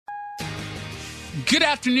Good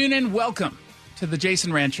afternoon and welcome to the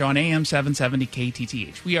Jason Rant Show on AM 770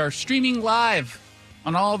 KTTH. We are streaming live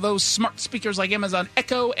on all those smart speakers like Amazon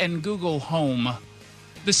Echo and Google Home.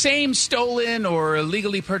 The same stolen or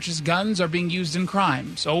illegally purchased guns are being used in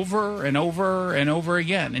crimes over and over and over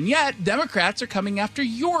again. And yet, Democrats are coming after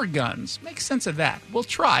your guns. Make sense of that. We'll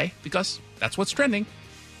try, because that's what's trending.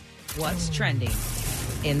 What's trending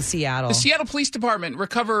in Seattle? The Seattle Police Department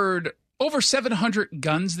recovered over 700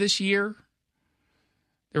 guns this year.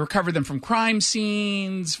 They recovered them from crime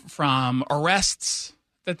scenes, from arrests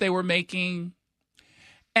that they were making.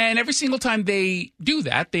 And every single time they do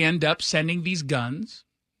that, they end up sending these guns,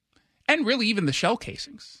 and really even the shell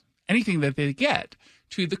casings, anything that they get,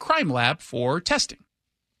 to the crime lab for testing.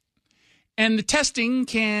 And the testing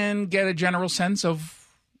can get a general sense of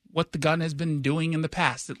what the gun has been doing in the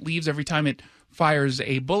past. It leaves, every time it fires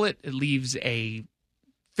a bullet, it leaves a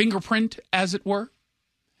fingerprint, as it were.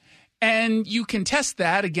 And you can test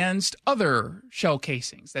that against other shell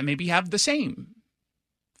casings that maybe have the same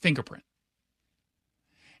fingerprint.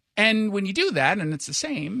 And when you do that, and it's the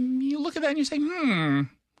same, you look at that and you say,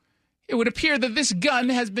 it would appear that this gun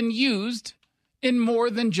has been used in more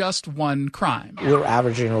than just one crime. We're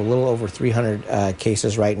averaging a little over 300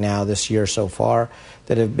 cases right now this year so far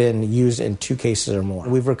that have been used in 2 cases or more.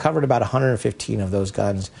 We've recovered about 115 of those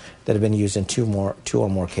guns that have been used in 2 or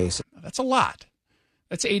more cases. That's a lot.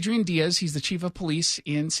 That's Adrian Diaz. He's the chief of police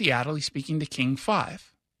in Seattle. He's speaking to King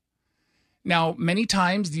 5. Now, many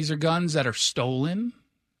times these are guns that are stolen.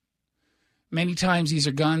 Many times these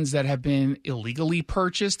are guns that have been illegally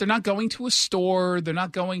purchased. They're not going to a store. They're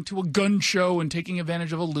not going to a gun show and taking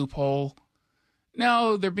advantage of a loophole.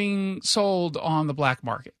 No, they're being sold on the black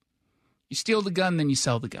market. You steal the gun, then you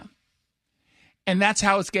sell the gun. And that's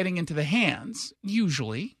how it's getting into the hands,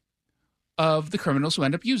 usually, of the criminals who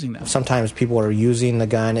end up using them. Sometimes people are using the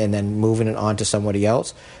gun and then moving it on to somebody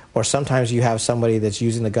else. Or sometimes you have somebody that's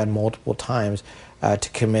using the gun multiple times to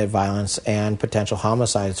commit violence and potential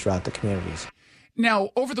homicides throughout the communities. Now,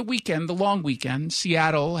 over the weekend, the long weekend,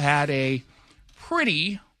 Seattle had a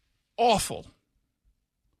pretty awful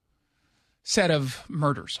set of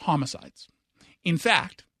murders, homicides. In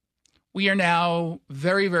fact, we are now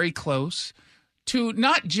very, very close to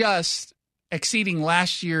not just exceeding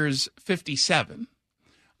last year's 57,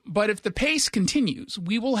 but if the pace continues,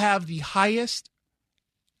 we will have the highest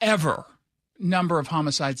ever number of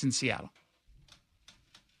homicides in Seattle.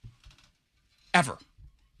 Ever.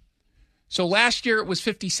 So last year it was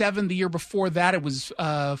 57. The year before that it was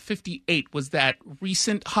 58 was that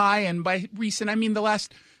recent high. And by recent, I mean the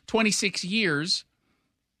last 26 years,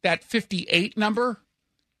 that 58 number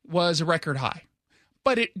was a record high.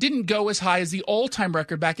 But it didn't go as high as the all-time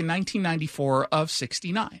record back in 1994 of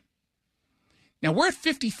 69. Now we're at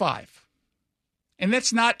 55. And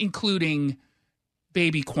that's not including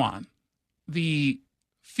baby Quan, the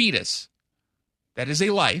fetus that is a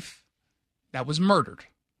life that was murdered.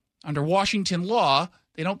 Under Washington law,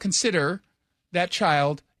 they don't consider that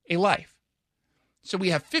child a life. So we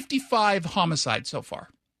have 55 homicides so far.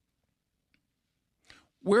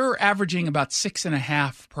 We're averaging about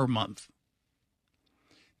 6.5 per month.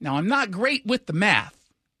 Now, I'm not great with the math,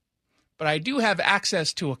 but I do have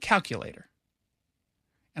access to a calculator.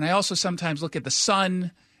 And I also sometimes look at the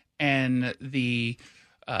sun and the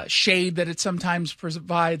shade that it sometimes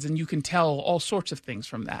provides, and you can tell all sorts of things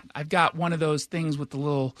from that. I've got one of those things with the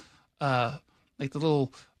little, the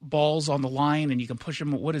little balls on the line, and you can push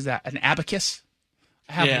them. What is that? An abacus?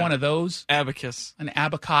 I have one of those. Abacus. An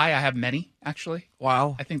abaci. I have many, actually.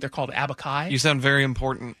 Wow. I think they're called abaci. You sound very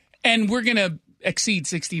important. And we're going to exceed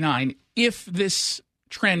 69 if this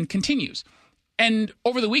trend continues. And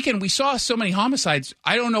over the weekend, we saw so many homicides.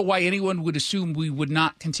 I don't know why anyone would assume we would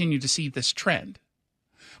not continue to see this trend.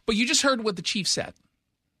 But you just heard what the chief said,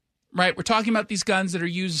 right? We're talking about these guns that are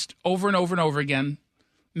used over and over and over again,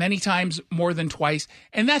 many times more than twice.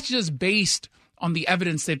 And that's just based on the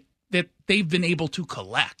evidence that they've been able to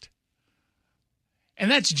collect. And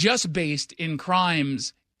that's just based in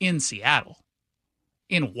crimes in Seattle,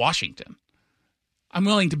 in Washington. I'm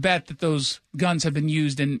willing to bet that those guns have been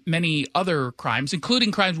used in many other crimes,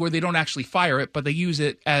 including crimes where they don't actually fire it, but they use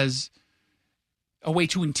it as a way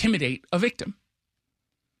to intimidate a victim.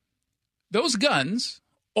 Those guns,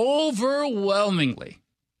 overwhelmingly,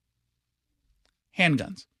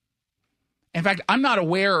 handguns. In fact, I'm not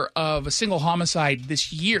aware of a single homicide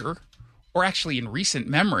this year, or actually in recent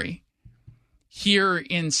memory, here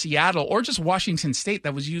in Seattle or just Washington State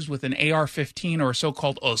that was used with an AR-15 or a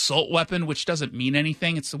so-called assault weapon, which doesn't mean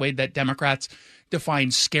anything. It's the way that Democrats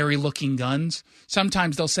define scary-looking guns.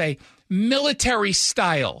 Sometimes they'll say military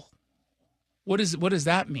style What does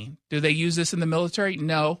that mean? Do they use this in the military?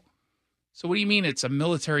 No. So what do you mean it's a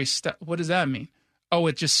military stuff? What does that mean? Oh,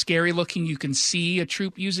 it's just scary looking. You can see a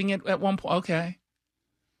troop using it at one point. Okay.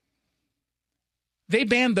 They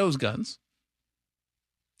banned those guns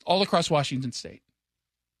all across Washington state.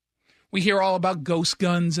 We hear all about ghost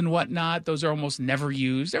guns and whatnot. Those are almost never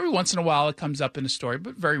used. Every once in a while it comes up in a story,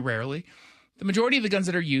 but very rarely. The majority of the guns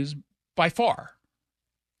that are used by far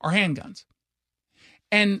are handguns.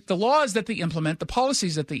 And the laws that they implement, the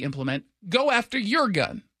policies that they implement, go after your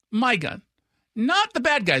gun, my gun, not the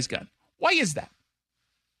bad guy's gun. Why is that?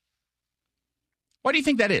 Why do you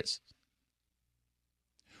think that is?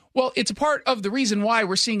 Well, it's a part of the reason why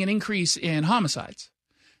we're seeing an increase in homicides.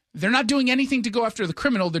 They're not doing anything to go after the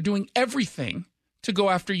criminal. They're doing everything to go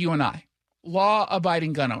after you and I,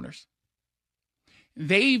 law-abiding gun owners.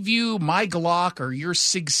 They view my Glock or your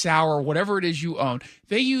Sig Sauer, whatever it is you own,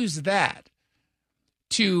 they use that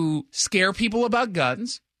to scare people about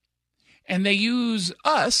guns, and they use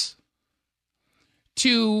us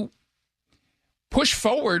to push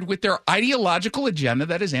forward with their ideological agenda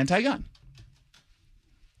that is anti-gun.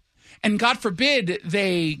 And God forbid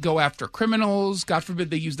they go after criminals. God forbid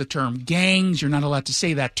they use the term gangs. You're not allowed to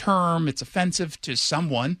say that term. It's offensive to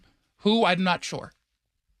someone who I'm not sure.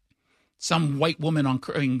 Some white woman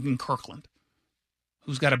in Kirkland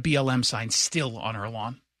who's got a BLM sign still on her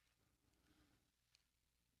lawn.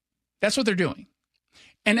 That's what they're doing.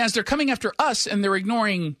 And as they're coming after us and they're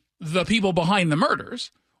ignoring the people behind the murders,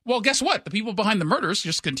 well, guess what? The people behind the murders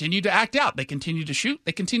just continue to act out. They continue to shoot.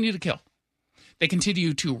 They continue to kill. They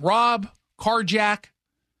continue to rob, carjack,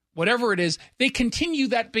 whatever it is. They continue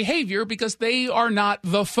that behavior because they are not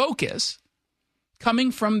the focus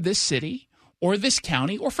coming from this city or this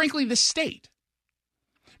county or, frankly, this state.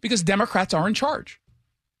 Because Democrats are in charge.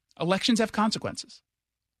 Elections have consequences.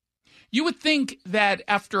 You would think that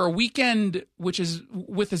after a weekend which is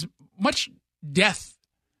with as much death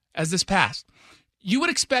as this past, you would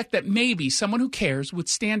expect that maybe someone who cares would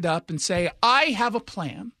stand up and say, I have a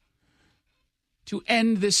plan to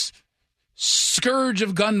end this scourge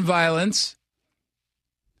of gun violence,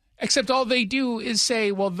 except all they do is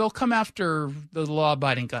say, well, they'll come after the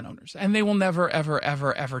law-abiding gun owners, and they will never, ever,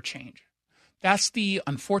 ever, ever change. That's the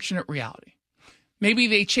unfortunate reality. Maybe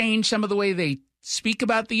they change some of the way they speak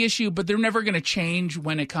about the issue, but they're never going to change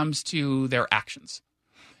when it comes to their actions.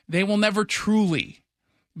 They will never truly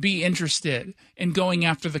be interested in going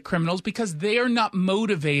after the criminals because they are not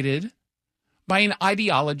motivated by an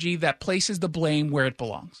ideology that places the blame where it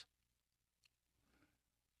belongs.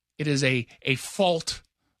 It is a fault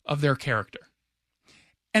of their character.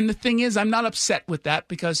 And the thing is, I'm not upset with that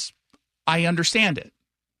because I understand it.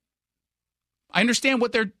 I understand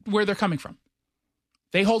where they're coming from.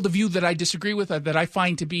 They hold a view that I disagree with, that I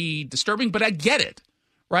find to be disturbing, but I get it,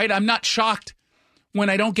 right? I'm not shocked when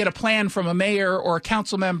I don't get a plan from a mayor or a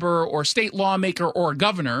council member or a state lawmaker or a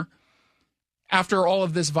governor after all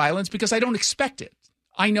of this violence because I don't expect it.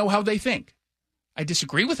 I know how they think. I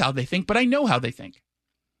disagree with how they think, but I know how they think.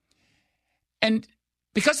 And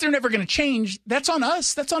because they're never going to change, that's on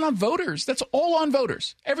us. That's on voters. That's all on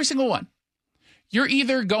voters. Every single one. You're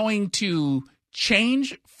either going to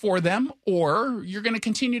change for them or you're going to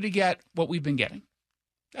continue to get what we've been getting.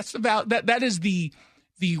 That's about that is the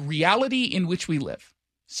reality in which we live.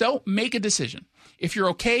 So make a decision. If you're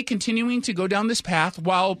okay continuing to go down this path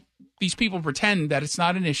while these people pretend that it's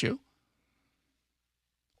not an issue,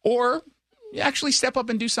 or actually step up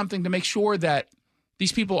and do something to make sure that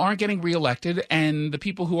these people aren't getting reelected and the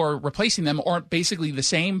people who are replacing them aren't basically the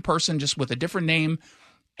same person just with a different name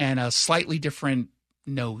and a slightly different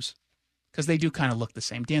nose. Because they do kind of look the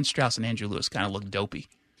same. Dan Strauss and Andrew Lewis kind of look dopey.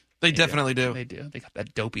 They definitely do. They do. They got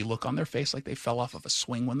that dopey look on their face like they fell off of a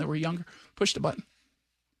swing when they were younger. Push the button.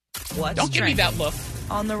 Don't give me that look.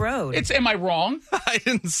 On the road. Am I wrong? I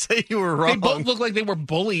didn't say you were wrong. They both look like they were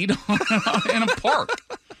bullied in a park.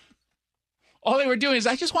 All they were doing is,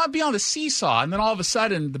 I just want to be on the seesaw. And then all of a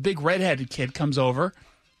sudden, the big redheaded kid comes over,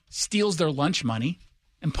 steals their lunch money,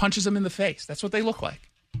 and punches them in the face. That's what they look like.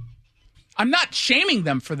 I'm not shaming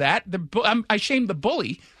them for that. I shame the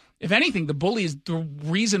bully. If anything, the bully is the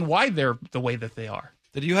reason why they're the way that they are.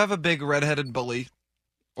 Did you have a big redheaded bully?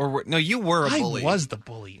 No, you were a bully. I was the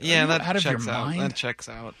bully. Yeah, that out of your checks out. mind? That checks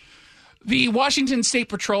out. The Washington State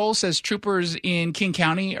Patrol says troopers in King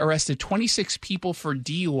County arrested 26 people for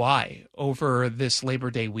DUI over this Labor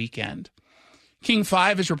Day weekend. King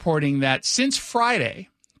 5 is reporting that since Friday,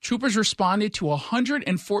 troopers responded to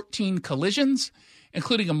 114 collisions,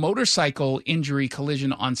 including a motorcycle injury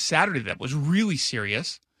collision on Saturday that was really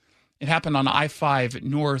serious. It happened on I-5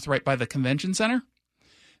 North right by the convention center.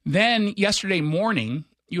 Then yesterday morning,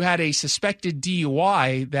 you had a suspected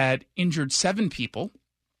DUI that injured 7 people.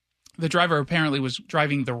 The driver apparently was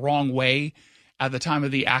driving the wrong way at the time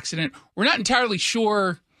of the accident. We're not entirely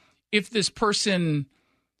sure if this person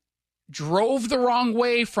drove the wrong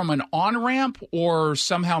way from an on-ramp or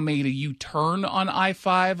somehow made a U-turn on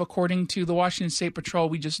I-5, according to the Washington State Patrol.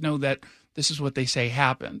 We just know that this is what they say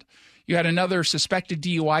happened. You had another suspected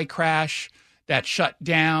DUI crash that shut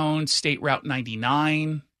down State Route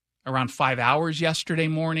 99 around 5 hours yesterday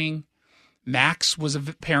morning. Max was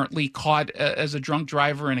apparently caught as a drunk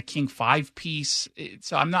driver in a King 5 piece.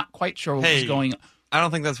 So I'm not quite sure what was going on. I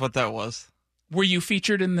don't think that's what that was. Were you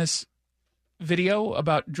featured in this video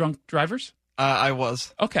about drunk drivers? I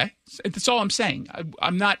was. Okay. That's all I'm saying.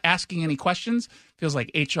 I'm not asking any questions. Feels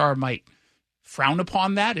like HR might frown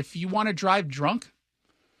upon that. If you want to drive drunk,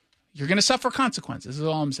 you're going to suffer consequences, is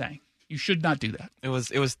all I'm saying. You should not do that. It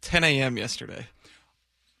was 10 a.m. yesterday.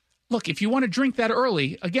 Look, if you want to drink that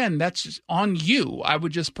early, again, that's on you. I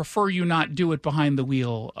would just prefer you not do it behind the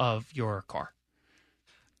wheel of your car.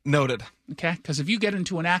 Noted. Okay? Because if you get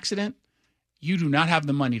into an accident, you do not have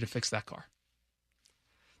the money to fix that car.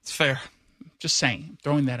 It's fair. Just saying.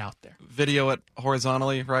 Throwing that out there. Video it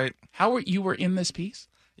horizontally, right? You were in this piece?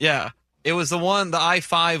 Yeah. It was the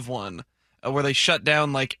I-5 one, where they shut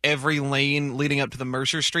down like every lane leading up to the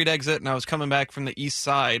Mercer Street exit, and I was coming back from the east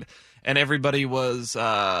side, and everybody was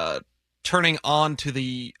turning onto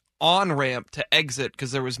the on-ramp to exit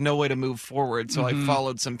because there was no way to move forward, so I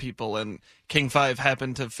followed some people, and King 5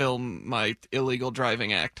 happened to film my illegal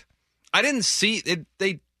driving act. I didn't see it.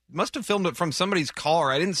 They must have filmed it from somebody's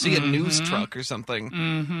car. I didn't see a news truck or something.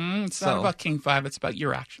 It's not about King 5. It's about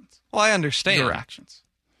your actions. Well, I understand. Your actions.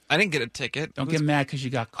 I didn't get a ticket. Don't get mad because you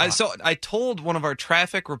got caught. I told one of our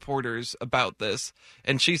traffic reporters about this,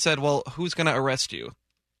 and she said, well, who's going to arrest you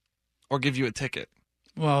or give you a ticket?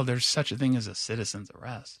 Well, there's such a thing as a citizen's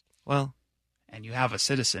arrest. Well. And you have a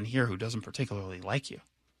citizen here who doesn't particularly like you.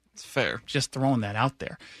 It's fair. Just throwing that out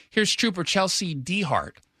there. Here's Trooper Chelsea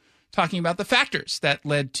Dehart talking about the factors that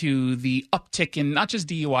led to the uptick in not just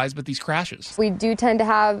DUIs, but these crashes. We do tend to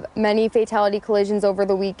have many fatality collisions over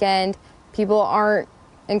the weekend. People aren't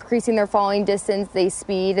increasing their falling distance, they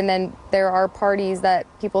speed, and then there are parties that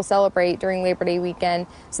people celebrate during Labor Day weekend.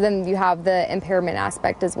 So then you have the impairment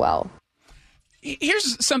aspect as well.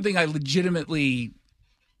 Here's something I legitimately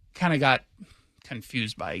kind of got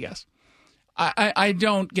confused by, I guess. I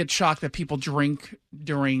don't get shocked that people drink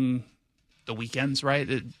during the weekends, right?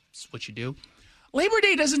 It's what you do. Labor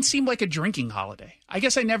Day doesn't seem like a drinking holiday. I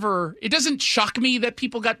guess it doesn't shock me that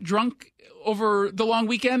people got drunk over the long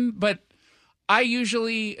weekend, but I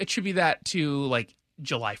usually attribute that to like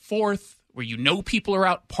July 4th, where people are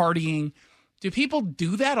out partying. Do people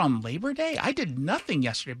do that on Labor Day? I did nothing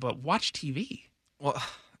yesterday but watch TV. Well,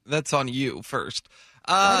 that's on you first.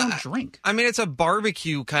 I don't drink. I mean, it's a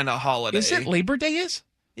barbecue kind of holiday. Is it Labor Day is?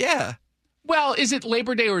 Yeah. Well, is it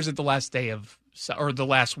Labor Day or is it the last day or the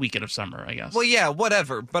last weekend of summer, I guess? Well, yeah,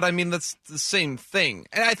 whatever. But I mean, that's the same thing.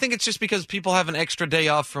 And I think it's just because people have an extra day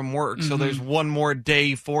off from work. So there's one more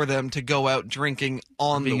day for them to go out drinking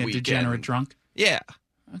on the weekend. Being a degenerate drunk? Yeah.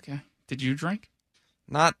 Okay. Did you drink?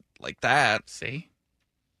 Not like that. See?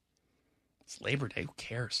 It's Labor Day. Who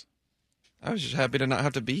cares? I was just happy to not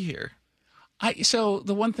have to be here. So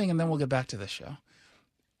the one thing, and then we'll get back to the show.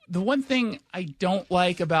 The one thing I don't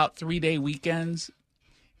like about 3-day weekends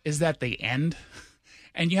is that they end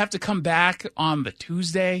and you have to come back on the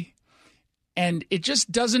Tuesday and it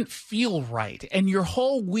just doesn't feel right. And your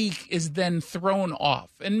whole week is then thrown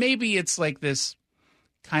off. And maybe it's like this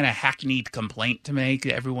kind of hackneyed complaint to make.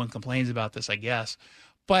 Everyone complains about this, I guess.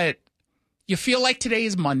 But you feel like today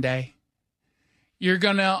is Monday. You're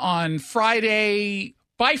going to on Friday.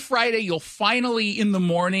 By Friday, you'll finally in the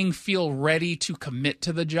morning feel ready to commit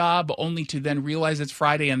to the job, only to then realize it's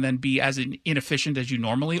Friday and then be as inefficient as you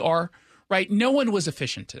normally are, right? No one was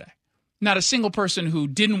efficient today. Not a single person who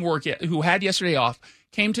didn't work yet, who had yesterday off,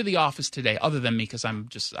 came to the office today, other than me, because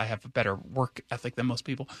I have a better work ethic than most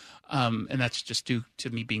people. And that's just due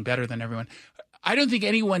to me being better than everyone. I don't think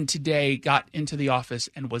anyone today got into the office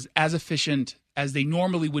and was as efficient as they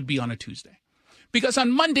normally would be on a Tuesday. Because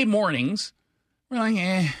on Monday mornings, we're like,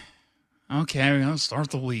 okay, we're going to start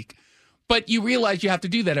the week. But you realize you have to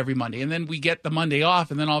do that every Monday. And then we get the Monday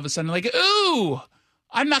off, and then all of a sudden, like, ooh,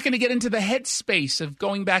 I'm not going to get into the headspace of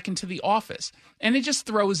going back into the office. And it just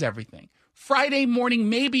throws everything. Friday morning,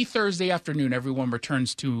 maybe Thursday afternoon, everyone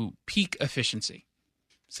returns to peak efficiency.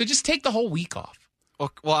 So just take the whole week off.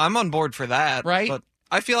 Well, I'm on board for that. Right? But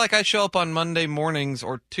I feel like I show up on Monday mornings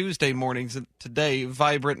or Tuesday mornings today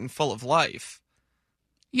vibrant and full of life.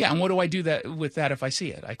 Yeah, and what do I do with that if I see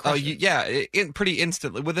it? I crush it. Pretty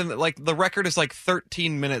instantly. Within the record is like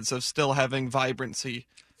 13 minutes of still having vibrancy.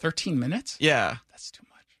 13 minutes? Yeah, that's too much.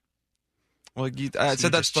 Well, so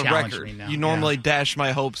that's the record. You normally dash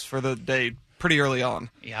my hopes for the day pretty early on.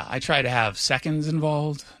 Yeah, I try to have seconds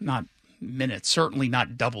involved, not minutes. Certainly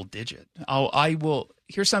not double digit. I will.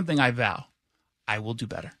 Here's something I vow: I will do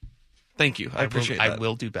better. Thank you. I appreciate that. I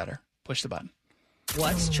will do better. Push the button.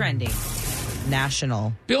 What's trending?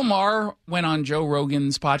 National. Bill Maher went on Joe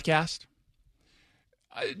Rogan's podcast.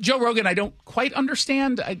 Joe Rogan, I don't quite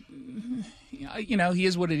understand. He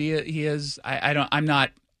is what he is. I'm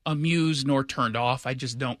not amused nor turned off. I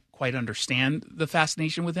just don't quite understand the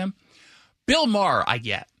fascination with him. Bill Maher, I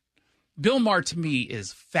get. Bill Maher to me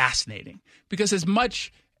is fascinating because as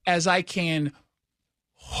much as I can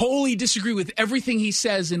wholly disagree with everything he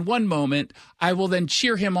says in one moment, I will then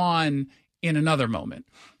cheer him on in another moment.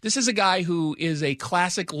 This is a guy who is a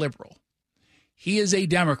classic liberal. He is a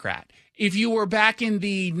Democrat. If you were back in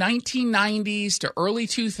the 1990s to early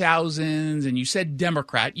 2000s and you said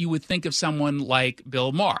Democrat, you would think of someone like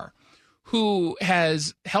Bill Maher, who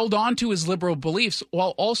has held on to his liberal beliefs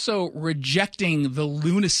while also rejecting the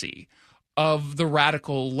lunacy of the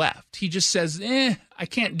radical left. He just says, I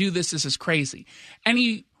can't do this. This is crazy. And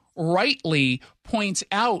he rightly points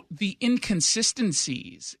out the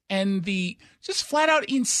inconsistencies and the just flat out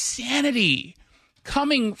insanity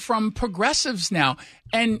coming from progressives now.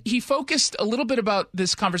 And he focused a little bit about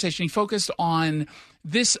this conversation. He focused on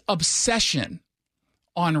this obsession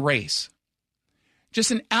on race,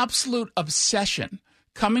 just an absolute obsession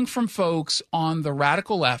coming from folks on the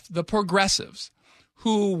radical left, the progressives,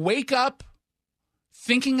 who wake up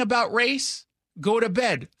thinking about race, go to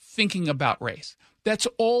bed thinking about race. That's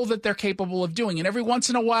all that they're capable of doing. And every once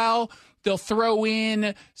in a while, they'll throw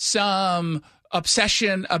in some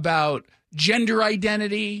obsession about gender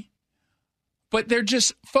identity, but they're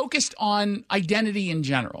just focused on identity in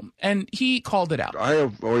general. And he called it out. I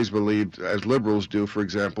have always believed, as liberals do, for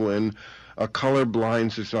example, in a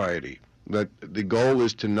colorblind society, that the goal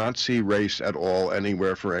is to not see race at all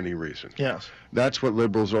anywhere for any reason. Yes. That's what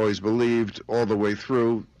liberals always believed all the way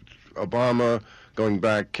through. Obama, going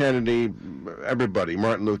back, Kennedy, everybody,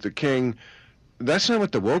 Martin Luther King. That's not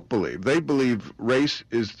what the woke believe. They believe race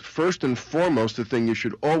is first and foremost the thing you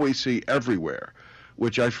should always see everywhere,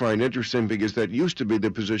 which I find interesting because that used to be the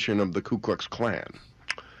position of the Ku Klux Klan,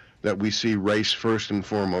 that we see race first and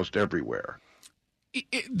foremost everywhere.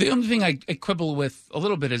 The only thing I quibble with a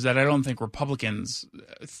little bit is that I don't think Republicans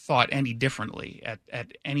thought any differently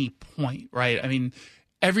at any point, right? I mean,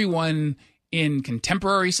 everyone in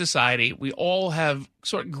contemporary society, we all have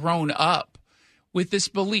sort of grown up with this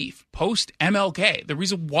belief post-MLK. The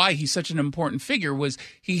reason why he's such an important figure was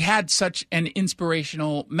he had such an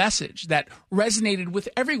inspirational message that resonated with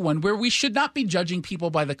everyone, where we should not be judging people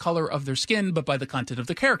by the color of their skin, but by the content of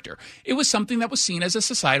the character. It was something that was seen as a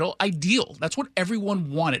societal ideal. That's what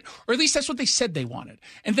everyone wanted, or at least that's what they said they wanted.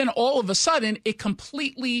 And then all of a sudden, it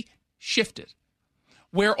completely shifted,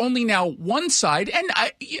 where only now one side, and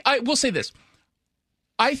I will say this,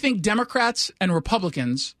 I think Democrats and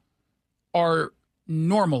Republicans are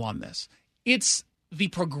normal on this. It's the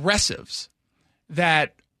progressives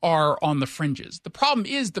that are on the fringes. The problem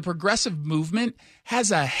is the progressive movement has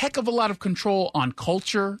a heck of a lot of control on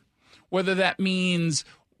culture, whether that means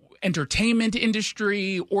entertainment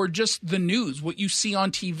industry or just the news, what you see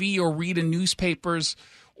on TV or read in newspapers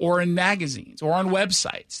or in magazines or on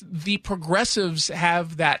websites. The progressives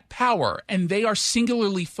have that power, and they are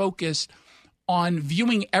singularly focused on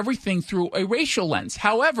viewing everything through a racial lens.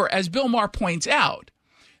 However, as Bill Maher points out,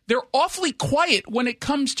 they're awfully quiet when it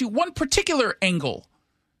comes to one particular angle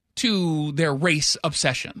to their race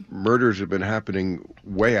obsession. Murders have been happening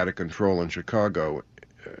way out of control in Chicago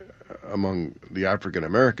among the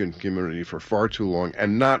African-American community for far too long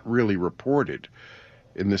and not really reported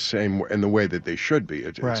in the way that they should be.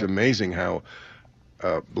 It's amazing how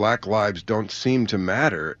black lives don't seem to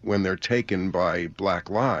matter when they're taken by black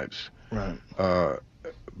lives. Right.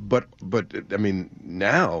 But I mean,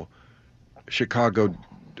 now Chicago,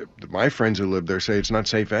 my friends who live there say it's not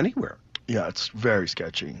safe anywhere. Yeah, it's very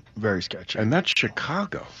sketchy, very sketchy. And that's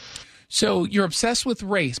Chicago. So you're obsessed with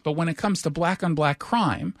race, but when it comes to black-on-black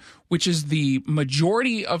crime, which is the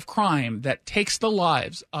majority of crime that takes the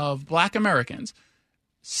lives of black Americans,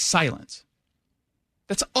 silence.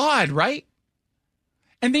 That's odd, right?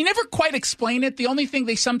 And they never quite explain it. The only thing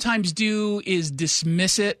they sometimes do is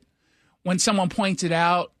dismiss it when someone points it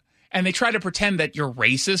out, and they try to pretend that you're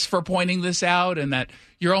racist for pointing this out and that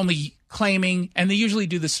you're only claiming, and they usually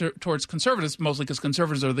do this towards conservatives, mostly because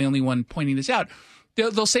conservatives are the only one pointing this out.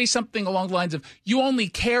 They'll say something along the lines of, you only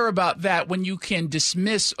care about that when you can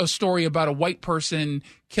dismiss a story about a white person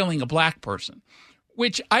killing a black person,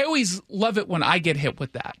 which I always love it when I get hit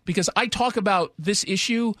with that, because I talk about this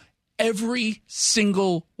issue every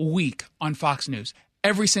single week on Fox News.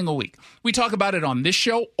 Every single week. We talk about it on this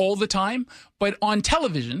show all the time, but on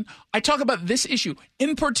television, I talk about this issue.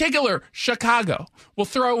 In particular, Chicago. We'll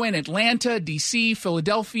throw in Atlanta, D.C.,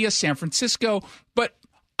 Philadelphia, San Francisco, but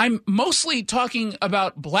I'm mostly talking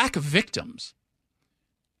about black victims.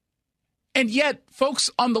 And yet, folks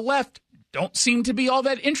on the left don't seem to be all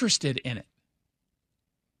that interested in it.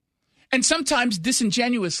 And sometimes,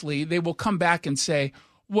 disingenuously, they will come back and say,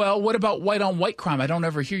 well, what about white-on-white crime? I don't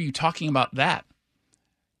ever hear you talking about that.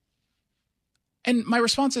 And my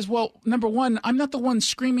response is, well, number one, I'm not the one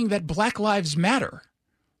screaming that Black Lives Matter.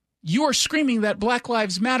 You are screaming that Black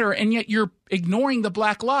Lives Matter, and yet you're ignoring the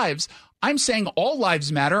Black lives. I'm saying all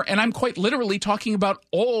lives matter, and I'm quite literally talking about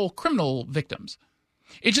all criminal victims.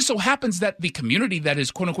 It just so happens that the community that is,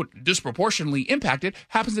 quote-unquote, disproportionately impacted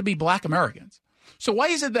happens to be Black Americans. So why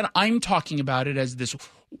is it that I'm talking about it as this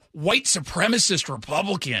white supremacist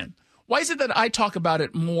Republican? Why is it that I talk about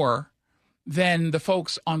it more than the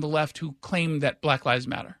folks on the left who claim that Black Lives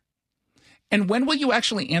Matter? And when will you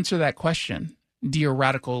actually answer that question, dear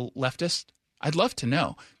radical leftist? I'd love to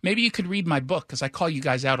know. Maybe you could read my book, because I call you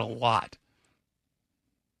guys out a lot.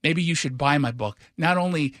 Maybe you should buy my book. Not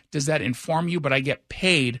only does that inform you, but I get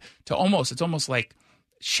paid to it's almost like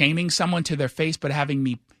shaming someone to their face, but having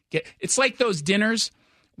me it's like those dinners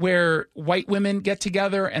where white women get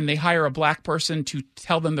together and they hire a black person to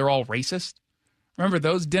tell them they're all racist. Remember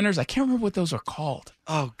those dinners? I can't remember what those are called.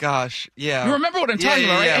 Oh, gosh. Yeah. You remember what I'm talking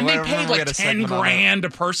about, right? Yeah. And they I paid remember we like had a segment on $10,000 a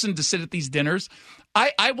person to sit at these dinners.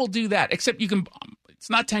 I will do that, except you can, it's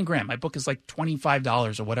not $10,000. My book is like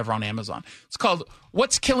 $25 or whatever on Amazon. It's called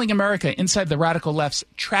What's Killing America? Inside the Radical Left's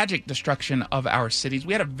Tragic Destruction of Our Cities.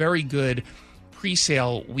 We had a very good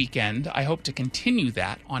pre-sale weekend. I hope to continue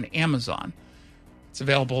that on Amazon. It's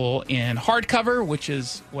available in hardcover, which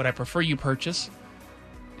is what I prefer you purchase.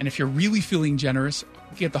 And if you're really feeling generous,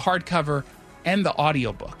 get the hardcover and the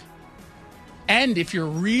audiobook. And if you're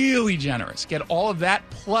really generous, get all of that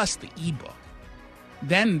plus the ebook.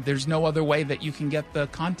 Then there's no other way that you can get the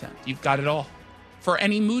content. You've got it all for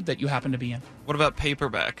any mood that you happen to be in. What about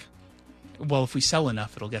paperback? Well, if we sell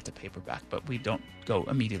enough, it'll get to paperback, but we don't go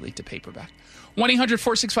immediately to paperback.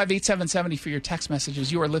 1-800-465-8770 for your text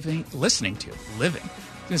messages. You are living. I was going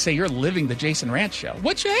to say you're living the Jason Ranch Show,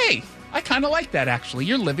 which, hey, I kind of like that, actually.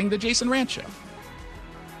 You're living the Jason Ranch Show.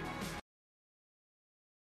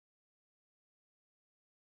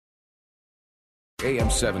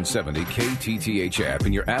 AM 770 KTTH app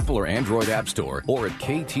in your Apple or Android app store or at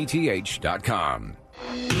KTTH.com.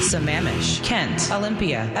 Sammamish, Kent,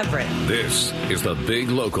 Olympia, Everett. This is the Big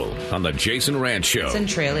Local on the Jason Ranch Show.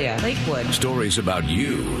 Centralia, Lakewood. Stories about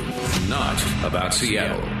you, not about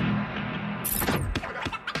Seattle.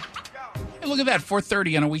 Hey, look at that,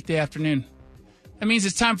 4:30 on a weekday afternoon. That means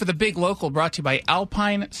it's time for the Big Local, brought to you by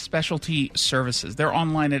Alpine Specialty Services. They're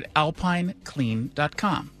online at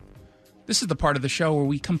alpineclean.com. This is the part of the show where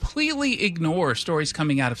we completely ignore stories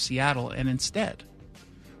coming out of Seattle and instead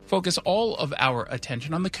focus all of our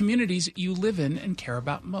attention on the communities you live in and care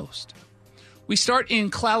about most. We start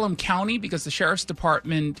in Clallam County because the Sheriff's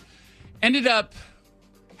Department ended up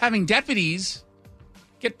having deputies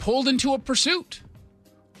get pulled into a pursuit,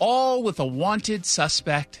 all with a wanted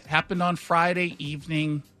suspect. It happened on Friday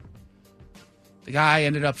evening. The guy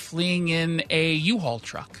ended up fleeing in a U-Haul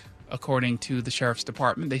truck, according to the Sheriff's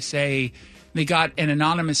Department. They say they got an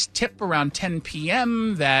anonymous tip around 10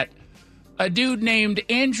 p.m. that a dude named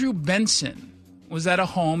Andrew Benson was at a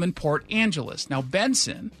home in Port Angeles. Now,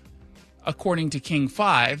 Benson, according to King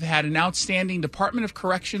 5, had an outstanding Department of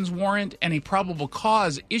Corrections warrant and a probable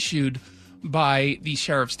cause issued by the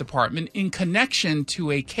Sheriff's Department in connection to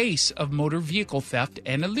a case of motor vehicle theft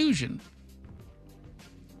and illusion.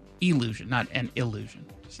 Illusion, not an illusion.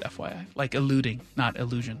 Just FYI. Like eluding, not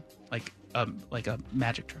illusion. Like a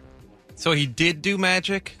magic trick. So he did do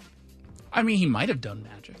magic? I mean, he might have done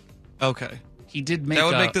magic. Okay. He did make that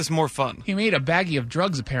would make this more fun. He made a baggie of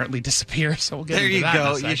drugs apparently disappear, so we'll get there into that in a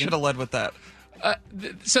go. second. You should have led with that.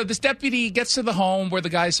 So this deputy gets to the home where the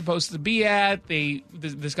guy's supposed to be at.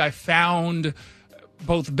 This guy found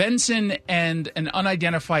both Benson and an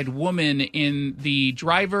unidentified woman in the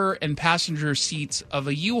driver and passenger seats of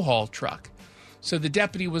a U-Haul truck. So the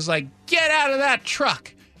deputy was like, "Get out of that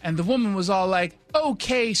truck." And the woman was all like,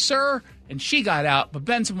 "Okay, sir." And she got out, but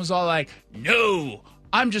Benson was all like, "No,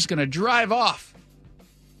 I'm just going to drive off."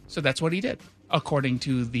 So that's what he did, according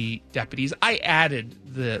to the deputies. I added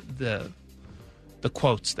the the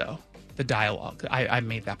quotes, though, the dialogue. I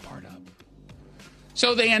made that part up.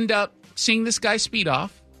 So they end up seeing this guy speed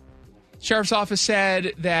off. Sheriff's office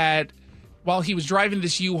said that while he was driving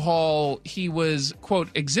this U-Haul, he was, quote,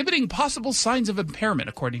 exhibiting possible signs of impairment,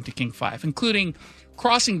 according to King 5, including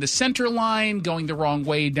crossing the center line, going the wrong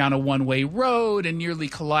way down a one-way road, and nearly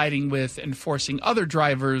colliding with and forcing other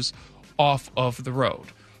drivers off of the road.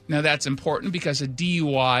 Now, that's important because a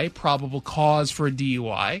DUI, probable cause for a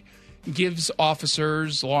DUI, gives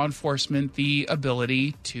officers, law enforcement, the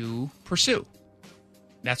ability to pursue.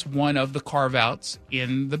 That's one of the carve-outs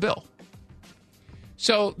in the bill.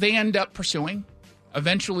 So they end up pursuing.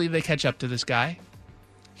 Eventually, they catch up to this guy.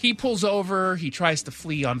 He pulls over. He tries to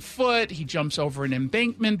flee on foot. He jumps over an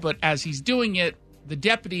embankment. But as he's doing it, the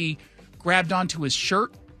deputy grabbed onto his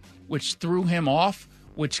shirt, which threw him off,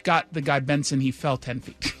 which got the guy Benson. He fell 10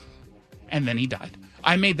 feet. And then he died.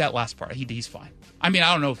 I made that last part. He's fine. I mean,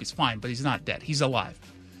 I don't know if he's fine, but he's not dead. He's alive.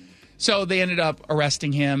 So they ended up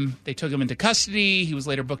arresting him. They took him into custody. He was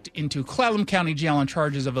later booked into Clallam County Jail on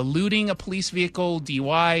charges of eluding a police vehicle,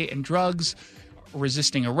 DUI, and drugs,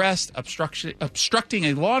 resisting arrest, obstructing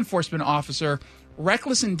a law enforcement officer,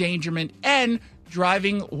 reckless endangerment, and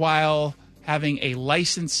driving while having a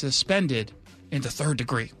license suspended in the third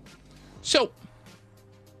degree. So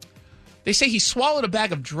they say he swallowed a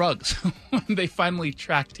bag of drugs when they finally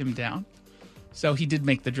tracked him down. So he did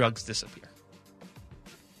make the drugs disappear.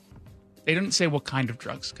 They didn't say what kind of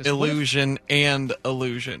drugs. Illusion and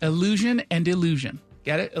illusion. Illusion and illusion.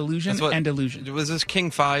 Get it? Illusion and illusion. Was this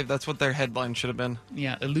King 5? That's what their headline should have been.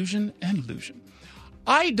 Yeah, illusion and illusion.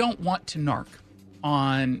 I don't want to narc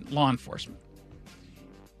on law enforcement.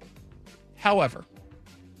 However,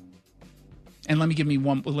 and let me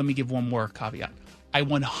give one more caveat. I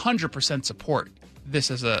 100% support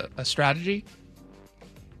this as a strategy.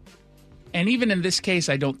 And even in this case,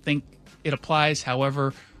 I don't think it applies.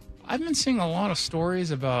 However, I've been seeing a lot of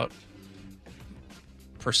stories about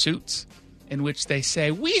pursuits in which they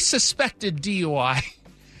say, we suspected DUI.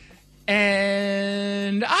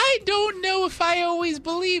 And I don't know if I always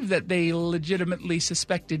believe that they legitimately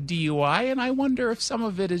suspected DUI. And I wonder if some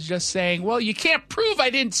of it is just saying, well, you can't prove I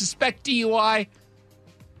didn't suspect DUI,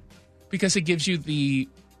 because it gives you the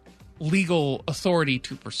legal authority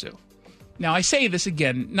to pursue. Now, I say this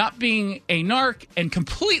again, not being a narc and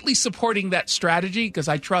completely supporting that strategy, because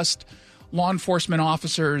I trust law enforcement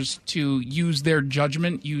officers to use their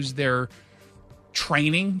judgment, use their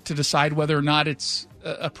training to decide whether or not it's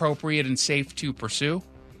appropriate and safe to pursue.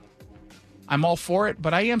 I'm all for it,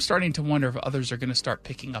 but I am starting to wonder if others are going to start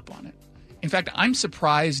picking up on it. In fact, I'm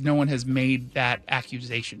surprised no one has made that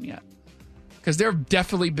accusation yet. Because there have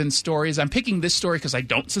definitely been stories. I'm picking this story because I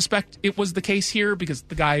don't suspect it was the case here, because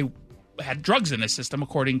the guy had drugs in his system,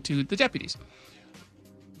 according to the deputies.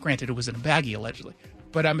 Granted, it was in a baggie, allegedly.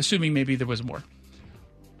 But I'm assuming maybe there was more.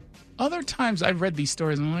 Other times I've read these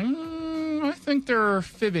stories and I'm like, I think they're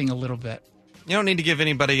fibbing a little bit. You don't need to give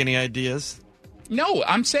anybody any ideas. No,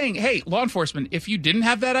 I'm saying, hey, law enforcement, if you didn't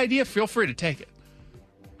have that idea, feel free to take it.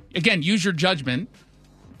 Again, use your judgment.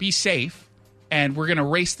 Be safe. And we're going to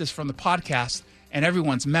erase this from the podcast and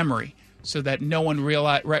everyone's memory so that no one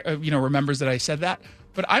remembers that I said that.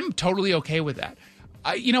 But I'm totally okay with that.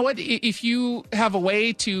 You know what? If you have a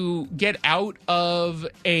way to get out of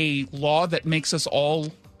a law that makes us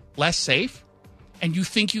all less safe, and you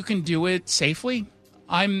think you can do it safely,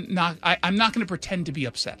 I'm not going to pretend to be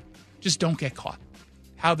upset. Just don't get caught.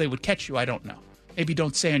 How they would catch you, I don't know. Maybe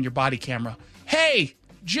don't say on your body camera, "Hey,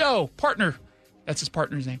 Joe, partner." That's his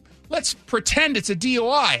partner's name. Let's pretend it's a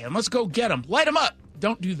DUI and let's go get him. Light him up.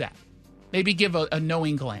 Don't do that. Maybe give a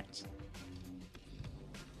knowing glance.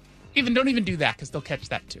 Don't even do that, because they'll catch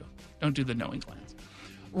that too. Don't do the knowing glance.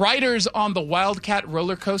 Riders on the Wildcat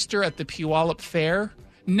roller coaster at the Puyallup Fair,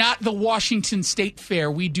 not the Washington State Fair.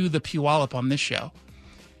 We do the Puyallup on this show.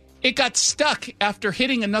 It got stuck after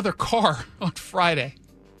hitting another car on Friday.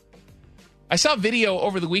 I saw a video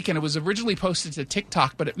over the weekend. It was originally posted to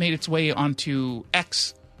TikTok, but it made its way onto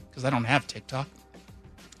X, because I don't have TikTok.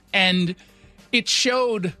 And it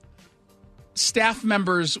showed staff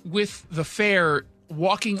members with the fair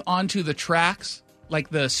walking onto the tracks, like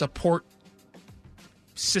the support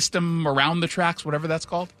system around the tracks, whatever that's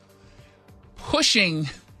called, pushing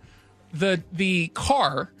the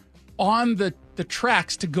car on the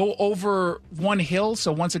tracks to go over one hill.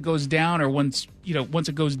 So once it goes down, or once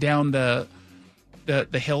it goes down the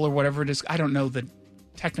hill or whatever it is, I don't know the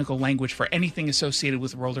technical language for anything associated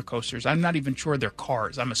with roller coasters. I'm not even sure they're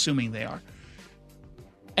cars. I'm assuming they are.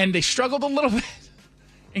 And they struggled a little bit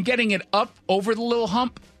in getting it up over the little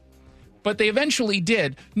hump. But they eventually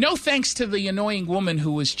did. No thanks to the annoying woman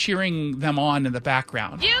who was cheering them on in the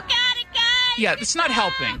background. You got it, guys! Yeah, it's not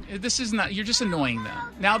helping. This is not, you're just annoying them.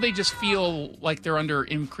 Now they just feel like they're under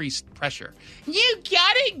increased pressure. You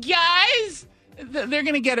got it, guys! They're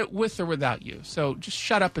going to get it with or without you. So just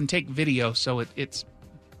shut up and take video so it's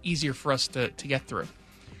easier for us to get through.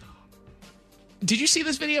 Did you see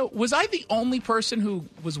this video? Was I the only person who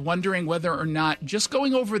was wondering whether or not just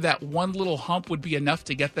going over that one little hump would be enough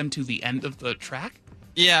to get them to the end of the track?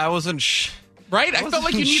 Yeah, I wasn't Right? I felt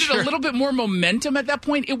like you needed a little bit more momentum at that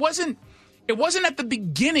point. It wasn't at the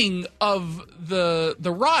beginning of the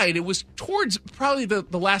ride. It was towards probably the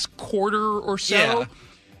last quarter or so. Yeah.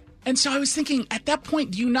 And so I was thinking, at that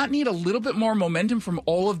point, do you not need a little bit more momentum from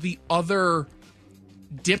all of the other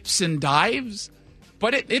dips and dives?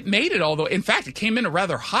 But it made it all the way. In fact, it came in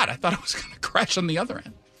rather hot. I thought I was going to crash on the other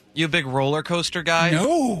end. You a big roller coaster guy?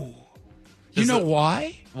 No. You know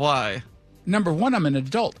why? Why? Number one, I'm an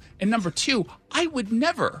adult. And number two, I would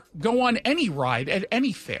never go on any ride at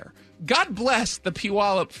any fair. God bless the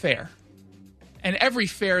Puyallup Fair. And every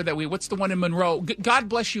fair that what's the one in Monroe? God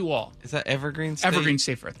bless you all. Is that Evergreen State? Evergreen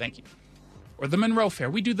State Fair, thank you. Or the Monroe Fair.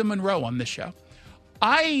 We do the Monroe on this show.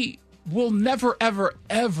 I will never, ever,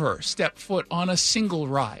 ever step foot on a single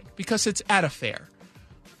ride because it's at a fair.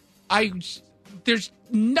 There's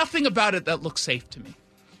nothing about it that looks safe to me.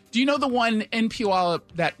 Do you know the one in Puyallup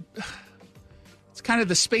that it's kind of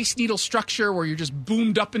the Space Needle structure where you're just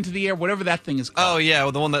boomed up into the air, whatever that thing is called? Oh, yeah,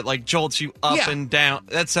 the one that like jolts you up and down.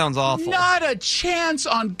 That sounds awful. Not a chance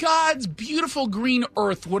on God's beautiful green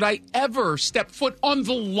earth would I ever step foot on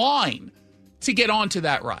the line to get onto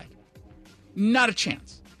that ride. Not a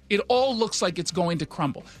chance. It all looks like it's going to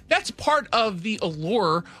crumble. That's part of the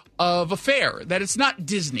allure of a fair, that it's not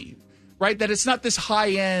Disney, right? That it's not this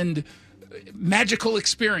high-end magical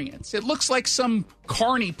experience. It looks like some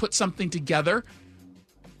carny put something together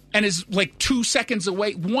and is like 2 seconds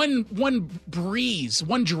away, one breeze,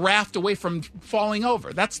 one draft away from falling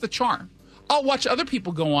over. That's the charm. I'll watch other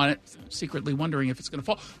people go on it, secretly wondering if it's going to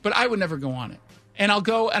fall, but I would never go on it. And I'll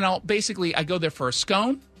go and I go there for a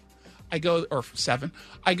scone. Or 7.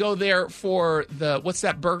 I go there for what's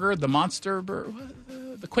that burger? The monster burger?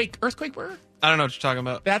 The earthquake burger? I don't know what you're talking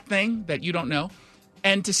about. That thing that you don't know.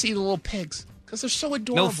 And to see the little pigs, because they're so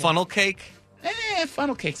adorable. No funnel cake?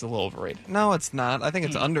 Funnel cake's a little overrated. No, it's not. I think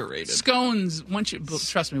it's underrated. Scones,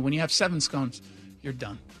 trust me, when you have 7 scones, you're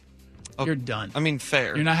done. Okay. You're done. I mean,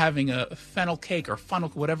 fair. You're not having a fennel cake or funnel,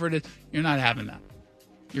 whatever it is. You're not having that.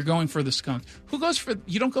 You're going for the scones.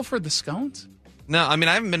 You don't go for the scones? No, I mean,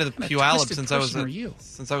 I haven't been to the Puyallup since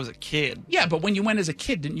I was a kid. Yeah, but when you went as a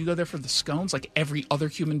kid, didn't you go there for the scones like every other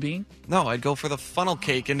human being? No, I'd go for the funnel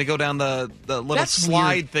cake and to go down the little That's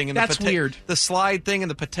slide weird. thing. And That's weird. The slide thing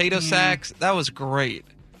and the potato sacks. That was great.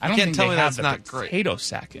 I don't you think can't tell they me have that's the not great. potato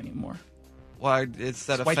sack anymore. Why? It's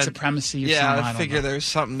that white supremacy or yeah, something. I figure don't know. there's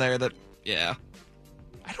something there that, yeah.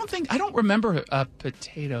 I don't remember a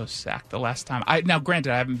potato sack the last time. Now,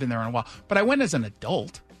 granted, I haven't been there in a while, but I went as an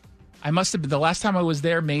adult. I must have been, the last time I was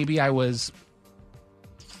there, maybe I was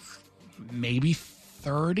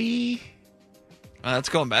 30. That's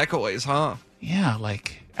going back a ways, huh? Yeah,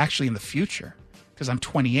 like actually in the future, because I'm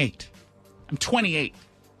 28. I'm 28.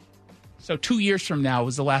 So 2 years from now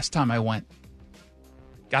was the last time I went.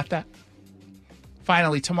 Got that?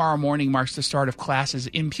 Finally, tomorrow morning marks the start of classes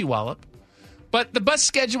in Puyallup. But the bus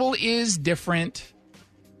schedule is different.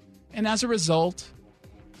 And as a result,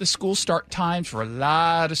 the school start times for a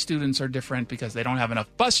lot of students are different because they don't have enough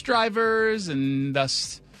bus drivers, and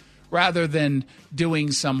thus, rather than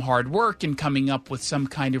doing some hard work and coming up with some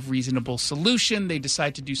kind of reasonable solution, they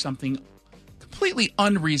decide to do something completely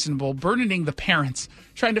unreasonable, burdening the parents,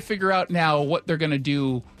 trying to figure out now what they're going to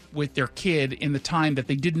do with their kid in the time that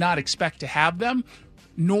they did not expect to have them,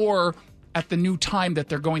 nor at the new time that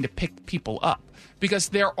they're going to pick people up. Because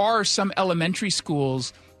there are some elementary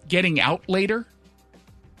schools getting out later.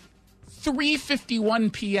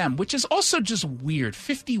 3:51 p.m., which is also just weird.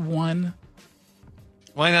 51.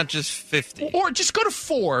 Why not just 50? Or just go to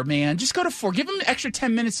 4, man. Just go to 4. Give them an extra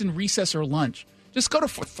 10 minutes in recess or lunch. Just go to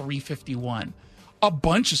 3:51. A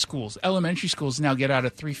bunch of schools, elementary schools, now get out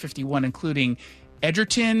at 3:51, including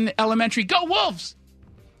Edgerton Elementary. Go Wolves!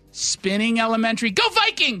 Spinning Elementary. Go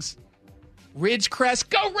Vikings! Ridgecrest.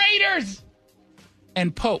 Go Raiders!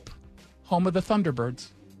 And Pope, home of the Thunderbirds.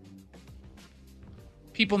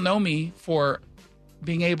 People know me for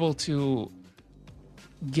being able to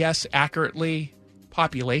guess accurately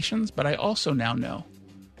populations, but I also now know.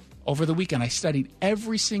 Over the weekend, I studied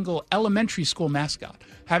every single elementary school mascot.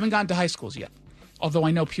 Haven't gotten to high schools yet. Although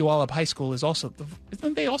I know Puyallup High School is also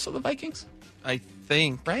isn't they also the Vikings? I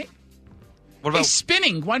think. Right? What Hey, about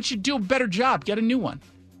spinning. Why don't you do a better job? Get a new one.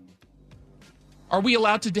 Are we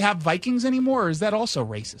allowed to have Vikings anymore, or is that also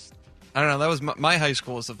racist? I don't know. That was my high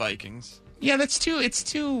school was the Vikings. Yeah, it's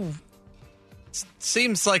too...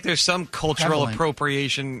 Seems like there's some cultural prevalent.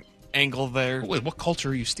 Appropriation angle there. Wait, what culture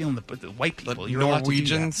are you stealing? The white people? The You're allowed to do that.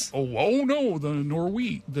 Norwegians? Oh no, the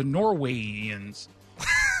Norwegians.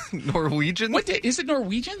 Norwegians? What is it?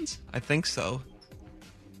 Norwegians? I think so.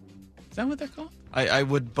 Is that what they're called? I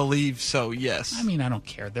would believe so, yes. I mean, I don't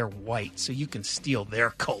care. They're white, so you can steal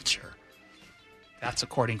their culture. That's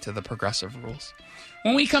according to the progressive rules.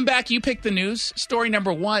 When we come back, you pick the news. Story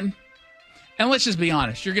number 1. And let's just be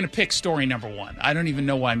honest. You're going to pick story number 1. I don't even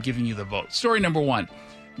know why I'm giving you the vote. Story number 1.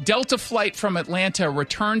 Delta flight from Atlanta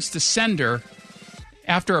returns to sender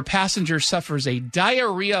after a passenger suffers a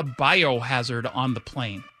diarrhea biohazard on the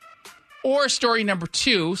plane. Or story number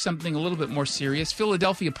 2, something a little bit more serious.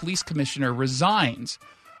 Philadelphia police commissioner resigns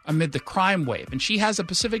amid the crime wave. And she has a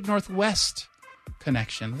Pacific Northwest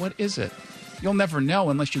connection. What is it? You'll never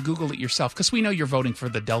know unless you Google it yourself, because we know you're voting for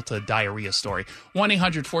the Delta diarrhea story.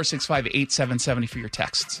 1-800-465-8770 for your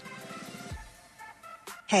texts.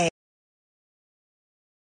 Hey.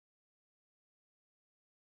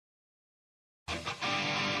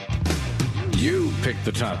 You pick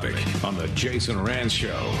the topic on the Jason Rand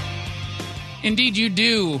Show. Indeed you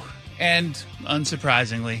do. And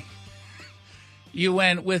unsurprisingly, you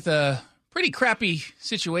went with a pretty crappy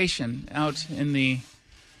situation out in the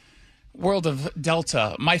world of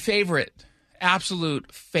Delta. My favorite,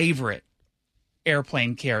 absolute favorite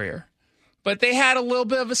airplane carrier. But they had a little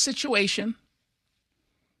bit of a situation.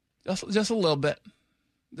 Just a little bit.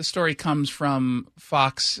 The story comes from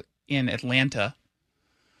Fox in Atlanta.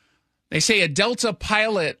 They say a Delta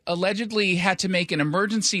pilot allegedly had to make an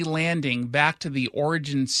emergency landing back to the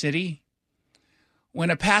origin city when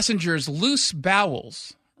a passenger's loose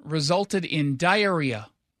bowels resulted in diarrhea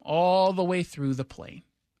all the way through the plane.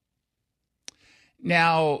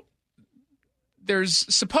 Now, there's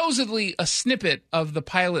supposedly a snippet of the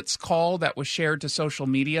pilot's call that was shared to social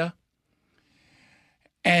media.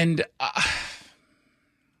 And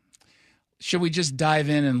should we just dive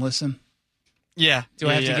in and listen? Yeah. Do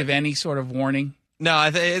I have to give any sort of warning? No,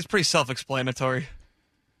 it's pretty self-explanatory.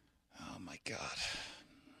 Oh, my God.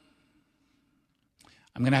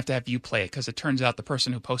 I'm going to have you play it because it turns out the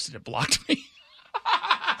person who posted it blocked me.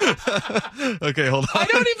 Okay, hold on. I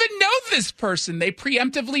don't even know this person. They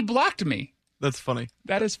preemptively blocked me. That's funny.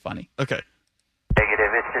 That is funny. Okay.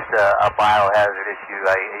 Negative. It's just a biohazard issue.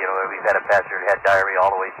 We've had a passenger who had diarrhea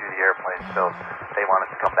all the way through the airplane, so they want us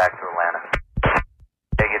to come back to Atlanta.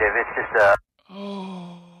 Negative. It's just a...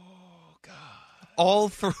 Oh, God. All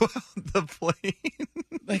throughout the plane.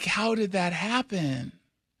 Like, how did that happen?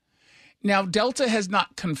 Now, Delta has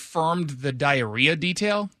not confirmed the diarrhea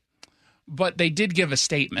detail, but they did give a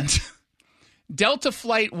statement. Delta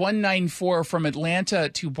Flight 194 from Atlanta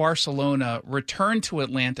to Barcelona returned to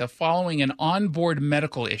Atlanta following an onboard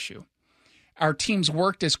medical issue. Our teams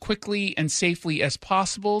worked as quickly and safely as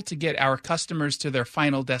possible to get our customers to their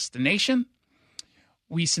final destination.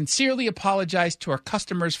 We sincerely apologize to our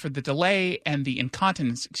customers for the delay and the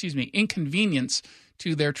inconvenience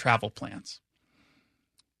to their travel plans.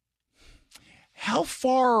 How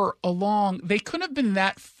far along? They couldn't have been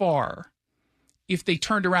that far if they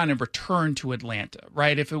turned around and returned to Atlanta,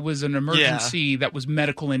 right? If it was an emergency that was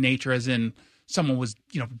medical in nature, as in someone was,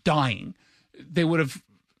 dying, they would have,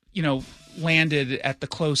 landed at the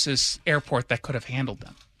closest airport that could have handled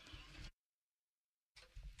them.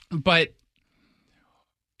 But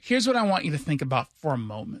here's what I want you to think about for a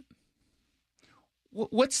moment.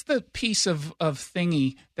 What's the piece of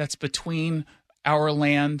thingy that's between our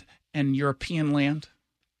land and European land?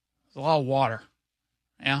 There's a lot of water.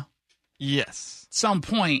 Yeah? Yes. At some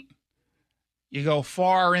point, you go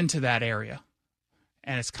far into that area,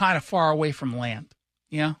 and it's kind of far away from land.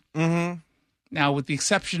 Yeah? Mm-hmm. Now, with the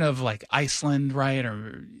exception of, Iceland, right?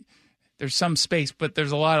 Or there's some space, but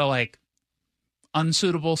there's a lot of,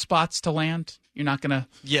 unsuitable spots to land. You're not going to,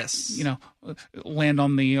 yes, land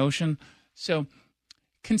on the ocean. So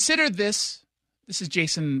consider this. This is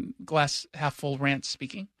Jason Glass Half Full Rant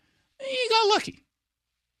speaking. You got lucky.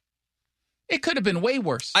 It could have been way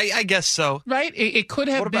worse. I guess so. Right? It could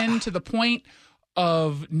have been to the point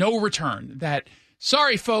of no return. That,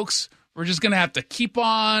 sorry, folks, we're just going to have to keep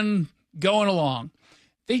on going along.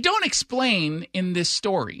 They don't explain in this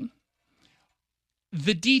story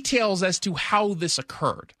the details as to how this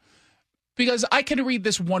occurred. Because I can read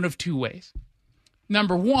this one of two ways.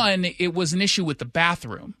 Number one, it was an issue with the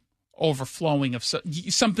bathroom, overflowing of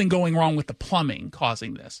something going wrong with the plumbing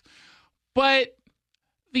causing this. But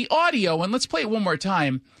the audio, and let's play it one more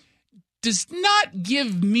time, does not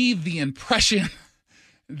give me the impression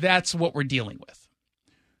that's what we're dealing with.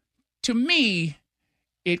 To me,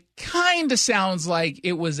 it kind of sounds like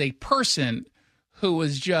it was a person who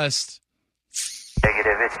was just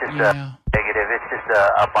negative. It's just negative. It's just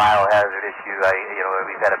a biohazard issue.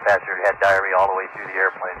 We've had a passenger who had diarrhea all the way through the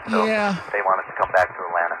airplane, so they want us to come back to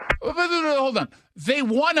Atlanta. Hold on. They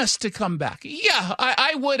want us to come back. Yeah,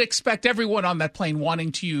 I would expect everyone on that plane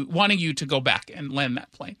wanting you to go back and land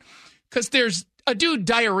that plane, because there's a dude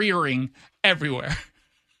diarrheaing everywhere.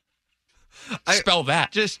 Spell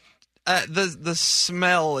that. Just the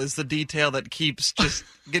smell is the detail that keeps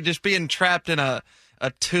just being trapped in a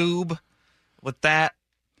tube with that.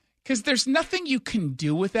 Because there's nothing you can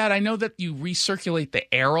do with that. I know that you recirculate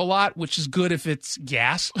the air a lot, which is good if it's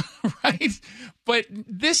gas, right? But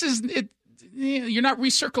this is it. You're not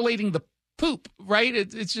recirculating the poop, right?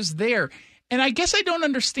 It's just there. And I guess I don't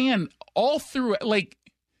understand all through. Like,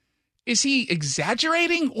 is he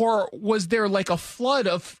exaggerating, or was there like a flood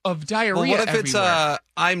of diarrhea? Well, what if everywhere? it's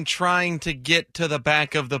I'm trying to get to the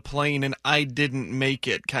back of the plane and I didn't make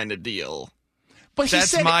it kind of deal? But he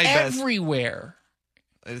said everywhere.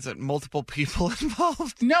 Is it multiple people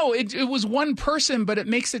involved? No, it was one person, but it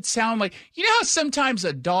makes it sound like, you know how sometimes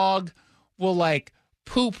a dog will like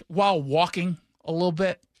poop while walking a little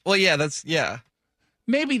bit? Well, yeah.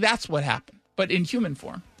 Maybe that's what happened, but in human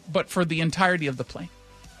form, but for the entirety of the plane.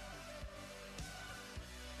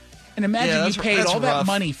 And imagine you paid all that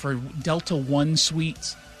money for Delta One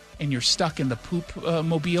suites and you're stuck in the poop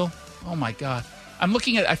mobile. Oh my God. I'm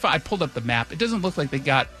looking at, I pulled up the map. It doesn't look like they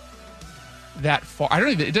got that far.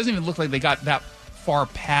 It doesn't even look like they got that far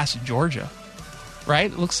past Georgia,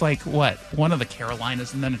 right? It looks like one of the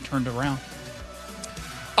Carolinas, and then it turned around.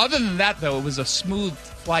 Other than that, though, it was a smooth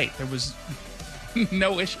flight. There was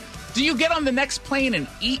no issue. Do you get on the next plane and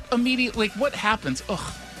eat immediately? Like, what happens?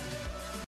 Ugh.